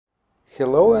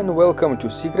Hello and welcome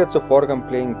to Secrets of Organ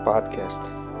Playing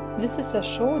podcast. This is a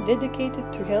show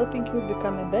dedicated to helping you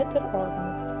become a better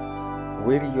organist.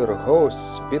 We're your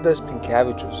hosts, Vidas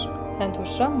Pinkevičius. And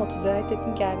Aušra Motūzaitė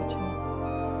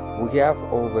Pinkevičienė. We have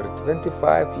over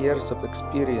 25 years of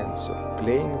experience of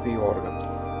playing the organ.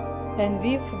 And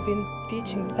we've been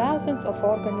teaching thousands of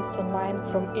organists online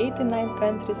from 89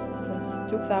 countries since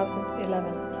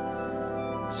 2011.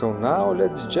 So now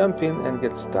let's jump in and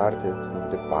get started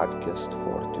with the podcast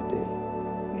for today.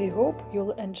 We hope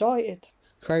you'll enjoy it.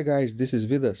 Hi guys, this is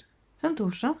Vidas. And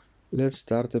Aušra. Let's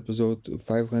start episode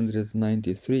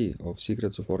 593 of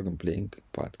Secrets of Organ Playing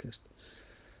podcast.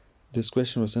 This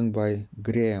question was sent by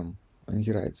Graham and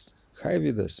he writes, Hi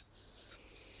Vidas.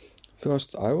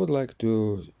 First, I would like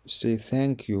to say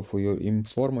thank you for your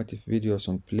informative videos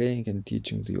on playing and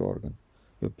teaching the organ.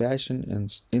 Your passion and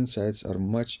insights are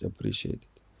much appreciated.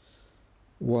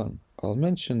 1. I'll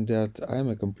mention that I am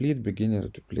a complete beginner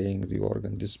to playing the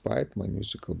organ despite my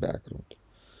musical background.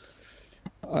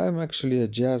 I am actually a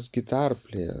jazz guitar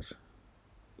player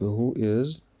who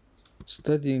is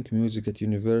studying music at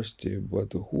university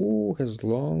but who has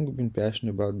long been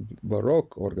passionate about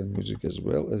Baroque organ music as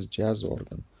well as jazz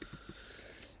organ.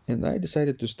 And I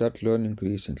decided to start learning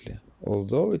recently.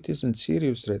 Although it isn't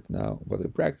serious right now, but I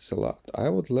practice a lot, I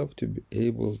would love to be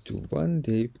able to one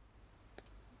day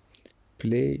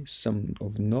play some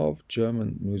of Nov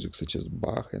German music such as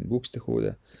Bach and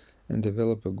Buxtehude and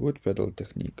develop a good pedal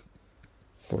technique.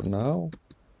 For now,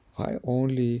 I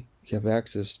only have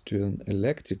access to an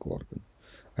electric organ.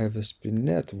 I have a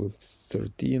Spinet with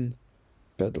 13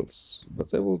 pedals,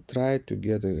 but I will try to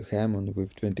get a Hammond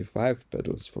with 25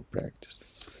 pedals for practice.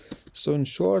 So in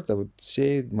short, I would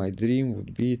say my dream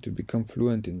would be to become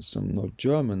fluent in some North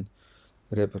German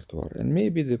repertoire and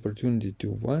maybe the opportunity to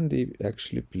one day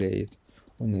actually play it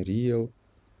on a real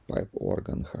pipe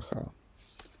organ, haha.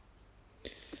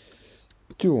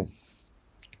 2.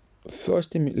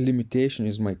 First limitation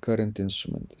is my current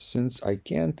instrument. Since I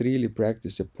can't really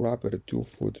practice a proper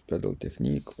 2-foot pedal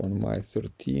technique on my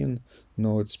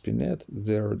 13-note Spinet,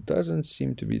 there doesn't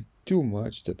seem to be too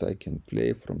much that I can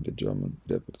play from the German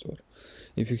repertoire.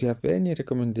 If you have any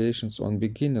recommendations on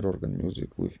beginner organ music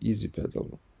with easy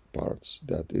pedal parts,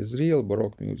 that is real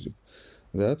Baroque music,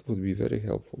 that would be very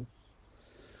helpful.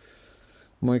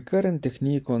 My current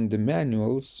technique on the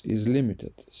manuals is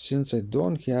limited. Since I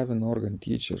don't have an organ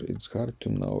teacher, it's hard to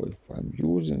know if I'm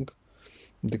using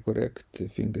the correct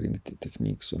fingering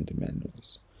techniques on the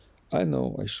manuals. I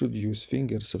know I should use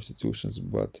finger substitutions,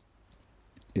 but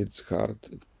it's hard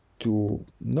to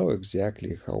know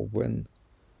exactly how when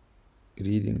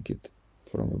reading it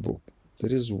from a book.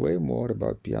 There is way more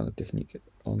about piano technique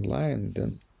online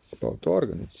than about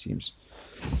organ, it seems.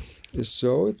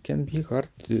 So it can be hard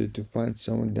to find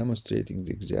someone demonstrating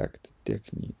the exact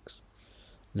techniques.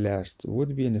 Last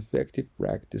would be an effective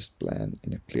practice plan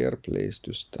in a clear place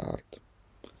to start.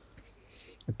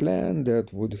 A plan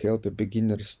that would help a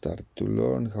beginner start to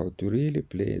learn how to really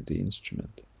play the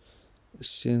instrument.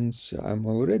 Since I'm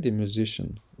already a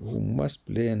musician who must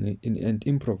play and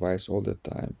improvise all the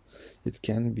time, it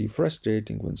can be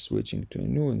frustrating when switching to a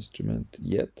new instrument,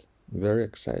 yet very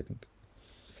exciting.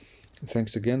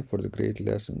 Thanks again for the great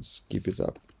lessons. Keep it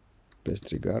up.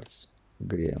 Best regards,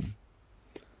 Graham.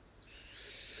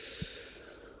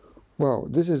 Wow,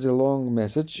 this is a long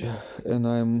message and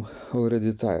I'm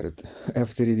already tired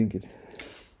after reading it.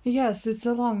 Yes, it's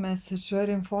a long message,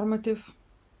 very informative.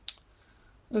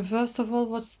 First of all,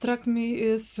 what struck me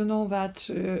is, that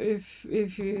if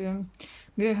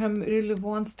Graham really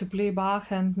wants to play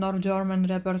Bach and North German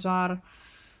repertoire,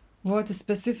 what is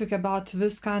specific about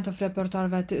this kind of repertoire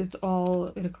that it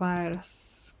all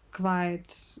requires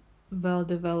quite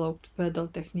well-developed pedal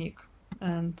technique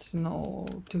and,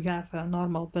 to have a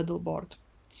normal pedal board.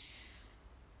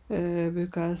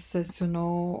 Because, as you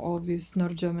know, all these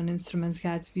North German instruments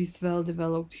had these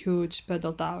well-developed huge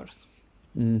pedal towers.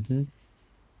 Mm-hmm.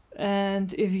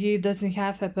 And if he doesn't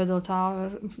have a pedals,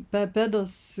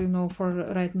 for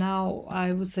right now,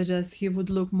 I would suggest he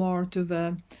would look more to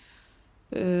the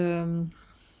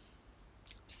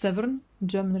Severn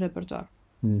German repertoire,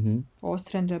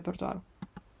 Austrian repertoire.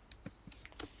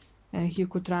 And he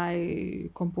could try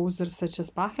composers such as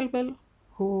Pachelbel,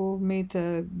 who made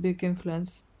a big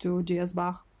influence to J.S.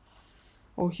 Bach.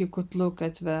 Or he could look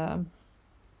at the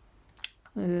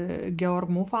Georg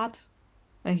Muffat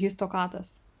and his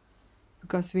toccatas,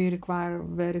 because we require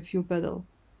very few pedal.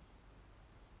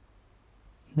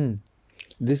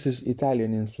 This is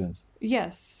Italian influence.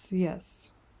 Yes.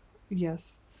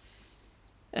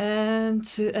 And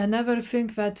I never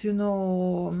think that,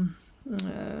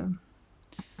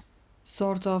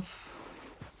 sort of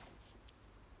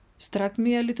struck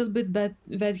me a little bit, but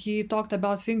that he talked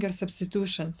about finger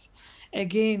substitutions.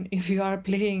 Again, if you are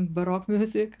playing Baroque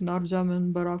music, North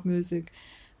German Baroque music,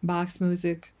 Bach's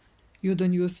music, you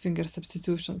don't use finger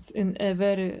substitutions. In a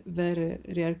very, very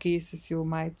rare cases, you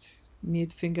might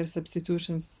need finger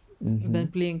substitutions when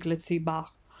playing, let's say,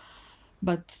 Bach,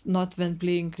 but not when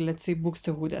playing, let's say,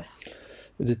 Buxtehude.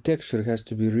 The texture has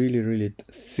to be really, really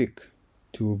thick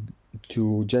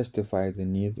to justify the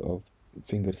need of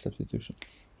finger substitution.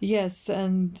 Yes,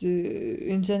 and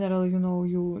in general,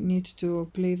 you need to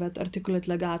play that articulate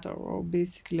legato, or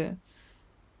basically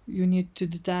you need to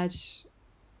detach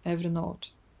every note.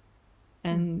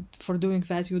 And for doing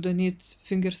that, you don't need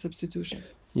finger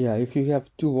substitutions. Yeah, if you have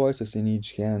two voices in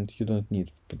each hand, you don't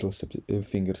need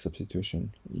finger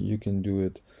substitution. You can do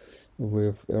it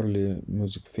with early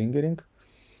music fingering,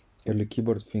 early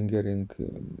keyboard fingering,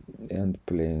 and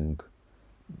playing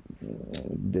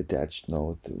detached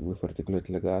note with articulate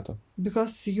legato.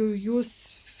 Because you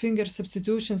use finger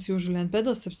substitutions usually and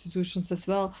pedal substitutions as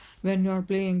well when you are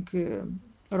playing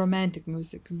romantic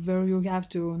music, where you have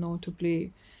to know to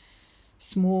play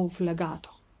smooth legato.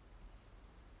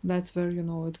 That's where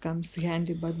it comes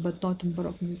handy, but not in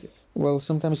Baroque music. Well,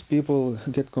 sometimes people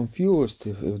get confused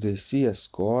if they see a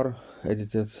score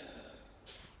edited,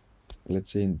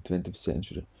 let's say, in 20th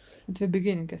century. At the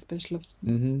beginning, especially,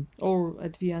 or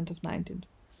at the end of 19th.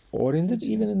 Or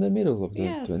even in the middle of the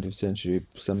Yes. 20th century,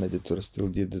 some editors still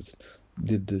did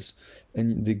this.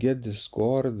 And they get the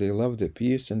score, they love the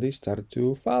piece, and they start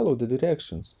to follow the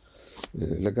directions.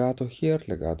 Legato here,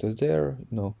 legato there,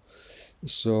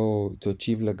 So to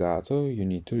achieve legato, you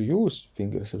need to use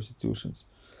finger substitutions.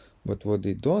 But what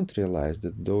they don't realize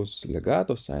that those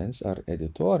legato signs are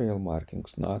editorial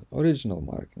markings, not original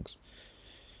markings.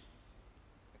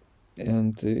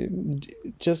 And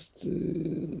just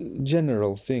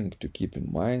general thing to keep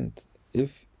in mind,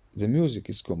 if the music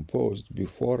is composed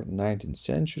before 19th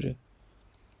century,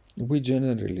 we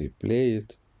generally play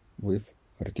it with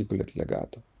articulate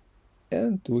legato.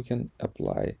 And we can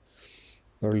apply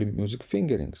early music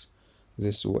fingerings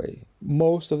this way.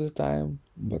 Most of the time,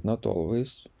 but not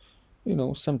always.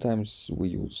 Sometimes we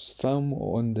use thumb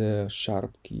on the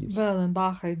sharp keys. Well, in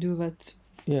Bach I do that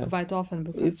quite often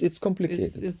because it's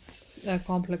complicated. It's a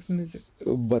complex music.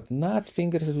 But not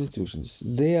finger substitutions.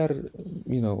 They are,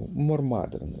 more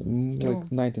modern, like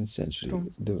 19th century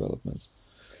developments.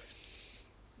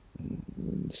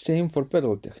 Same for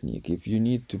pedal technique. If you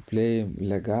need to play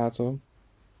legato,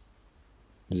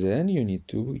 then you need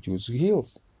to use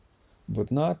heels. But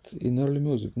not in early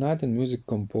music, not in music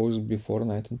composed before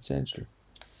 19th century.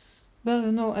 Well,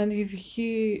 and if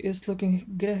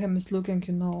Graham is looking,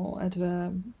 at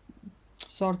the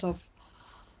sort of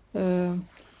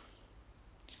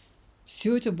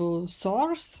suitable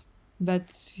source that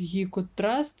he could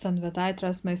trust and that I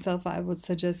trust myself, I would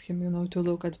suggest him, to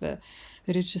look at the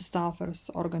Richie Stauffer's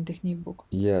organ technique book.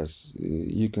 Yes,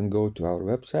 you can go to our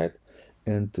website,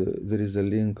 and there is a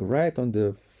link right on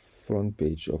the front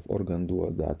page of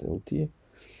organduo.lt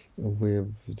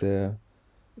with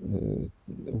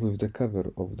the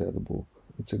cover of that book.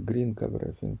 It's a green cover,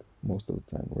 I think, most of the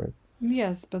time, right?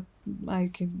 Yes, but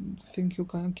I think you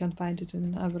can find it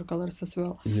in other colors as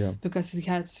well. Yeah. Because it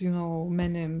has,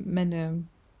 many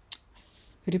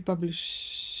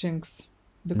republishings.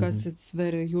 Because it's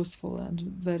very useful and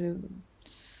very,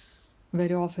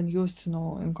 very often used,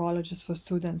 in colleges for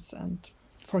students and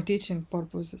for teaching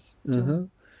purposes.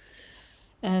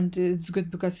 And it's good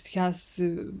because it has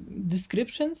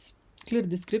clear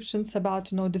descriptions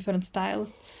about, different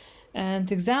styles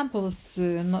and examples,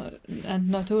 and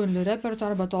not only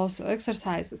repertoire but also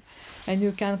exercises. And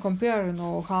you can compare,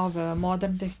 how the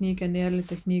modern technique and the early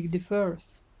technique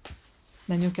differs.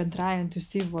 Then you can try and to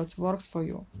see what works for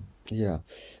you. Yeah,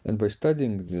 and by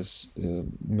studying this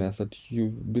method,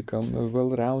 you've become a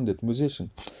well-rounded musician.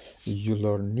 You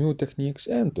learn new techniques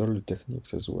and early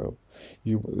techniques as well.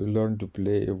 You learn to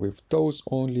play with toes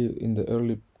only in the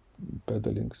early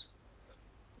pedalings.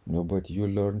 But you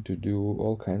learn to do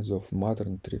all kinds of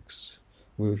modern tricks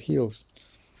with heels.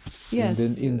 Yes.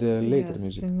 In the later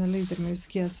music. In the later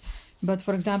music, yes. But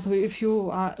for example, if you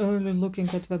are only looking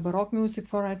at the Baroque music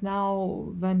for right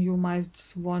now, then you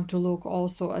might want to look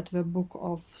also at the book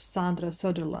of Sandra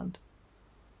Söderlund.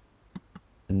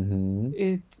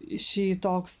 She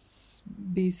talks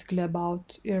basically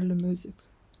about early music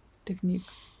technique,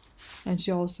 and she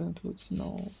also includes,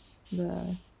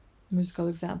 the musical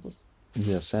examples.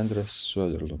 Yeah, Sandra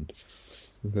Söderlund,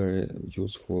 very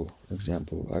useful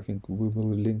example. I think we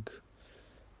will link.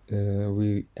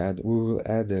 We will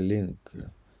add a link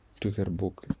to her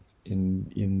book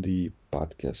in the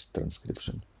podcast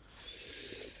transcription.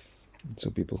 so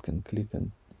people can click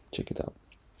and check it out.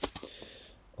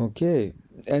 Okay,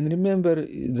 and remember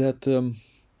that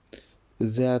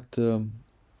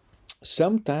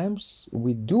sometimes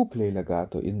we do play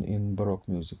legato in Baroque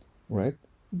music, right?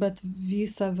 But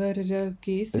these are very rare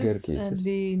cases, Rare cases. and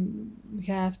they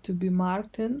have to be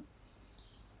marked in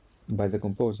By the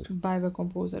composer. by the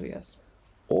composer, yes.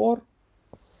 Or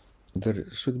there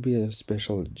should be a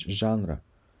special genre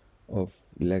of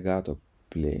legato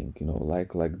playing,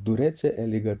 like durezze e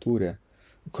ligature,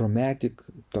 chromatic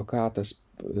toccatas,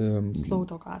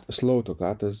 slow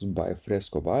toccatas by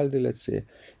Frescobaldi, let's say,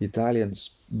 Italian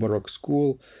Baroque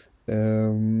school,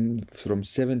 from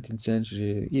 17th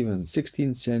century, even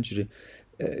 16th century.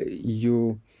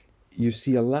 You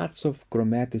see lots of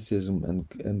chromaticism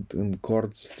and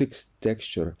chords, fixed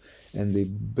texture, and they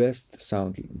best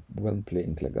sound when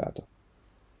playing legato,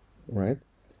 right?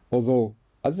 Although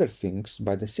other things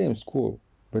by the same school,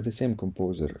 by the same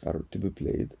composer, are to be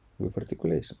played with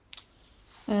articulation.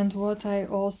 And what I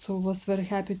also was very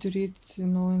happy to read,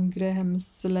 in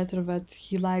Graham's letter, that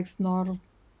he likes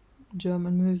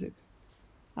German music.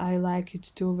 I like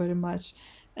it too very much.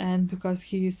 And because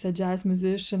he is a jazz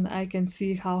musician, I can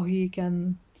see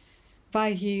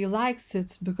why he likes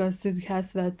it, because it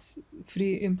has that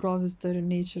free improvisatory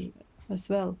nature as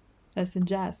well as in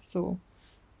jazz. So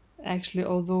actually,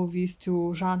 although these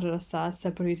two genres are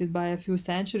separated by a few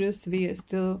centuries, we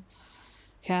still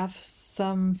have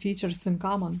some features in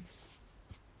common.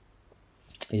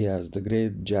 Yes, the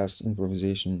great jazz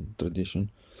improvisation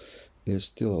tradition is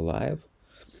still alive,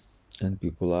 and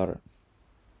people are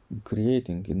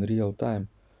creating in real time.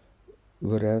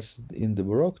 Whereas in the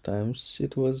Baroque times,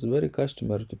 it was very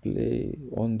customary to play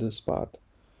on the spot,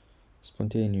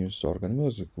 spontaneous organ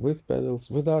music, with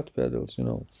pedals, without pedals,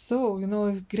 So,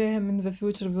 if Graham in the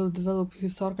future will develop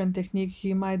his organ technique,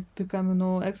 he might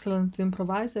become, excellent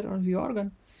improviser on the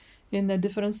organ in a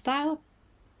different style.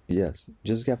 Yes,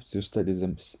 just have to study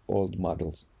them old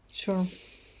models. Sure.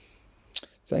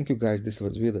 Thank you, guys. This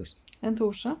was Vidas. And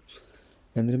Usha.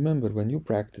 And remember, when you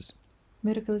practice,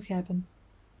 miracles happen.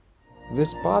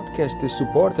 This podcast is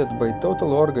supported by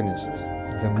Total Organist,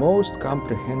 the most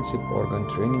comprehensive organ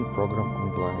training program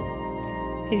online.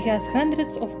 It has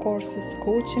hundreds of courses,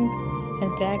 coaching,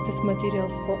 and practice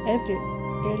materials for every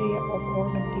area of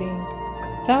organ playing.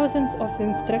 Thousands of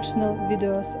instructional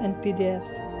videos and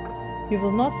PDFs. You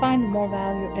will not find more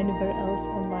value anywhere else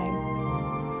online.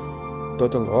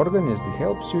 Total Organist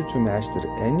helps you to master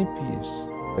any piece,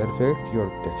 perfect your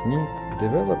technique,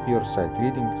 develop your sight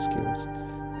reading skills,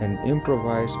 and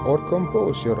improvise or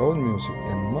compose your own music,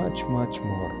 and much, much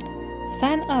more.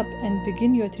 Sign up and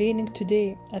begin your training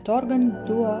today at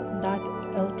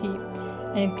organduo.lt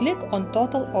and click on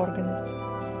Total Organist.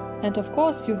 And of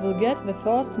course, you will get the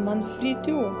first month free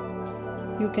too.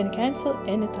 You can cancel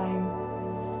anytime.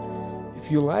 If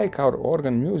you like our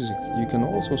organ music, you can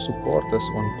also support us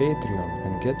on Patreon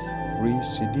and get free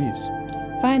CDs.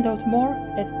 Find out more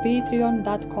at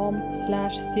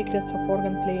patreon.com/secrets of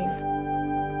organ playing.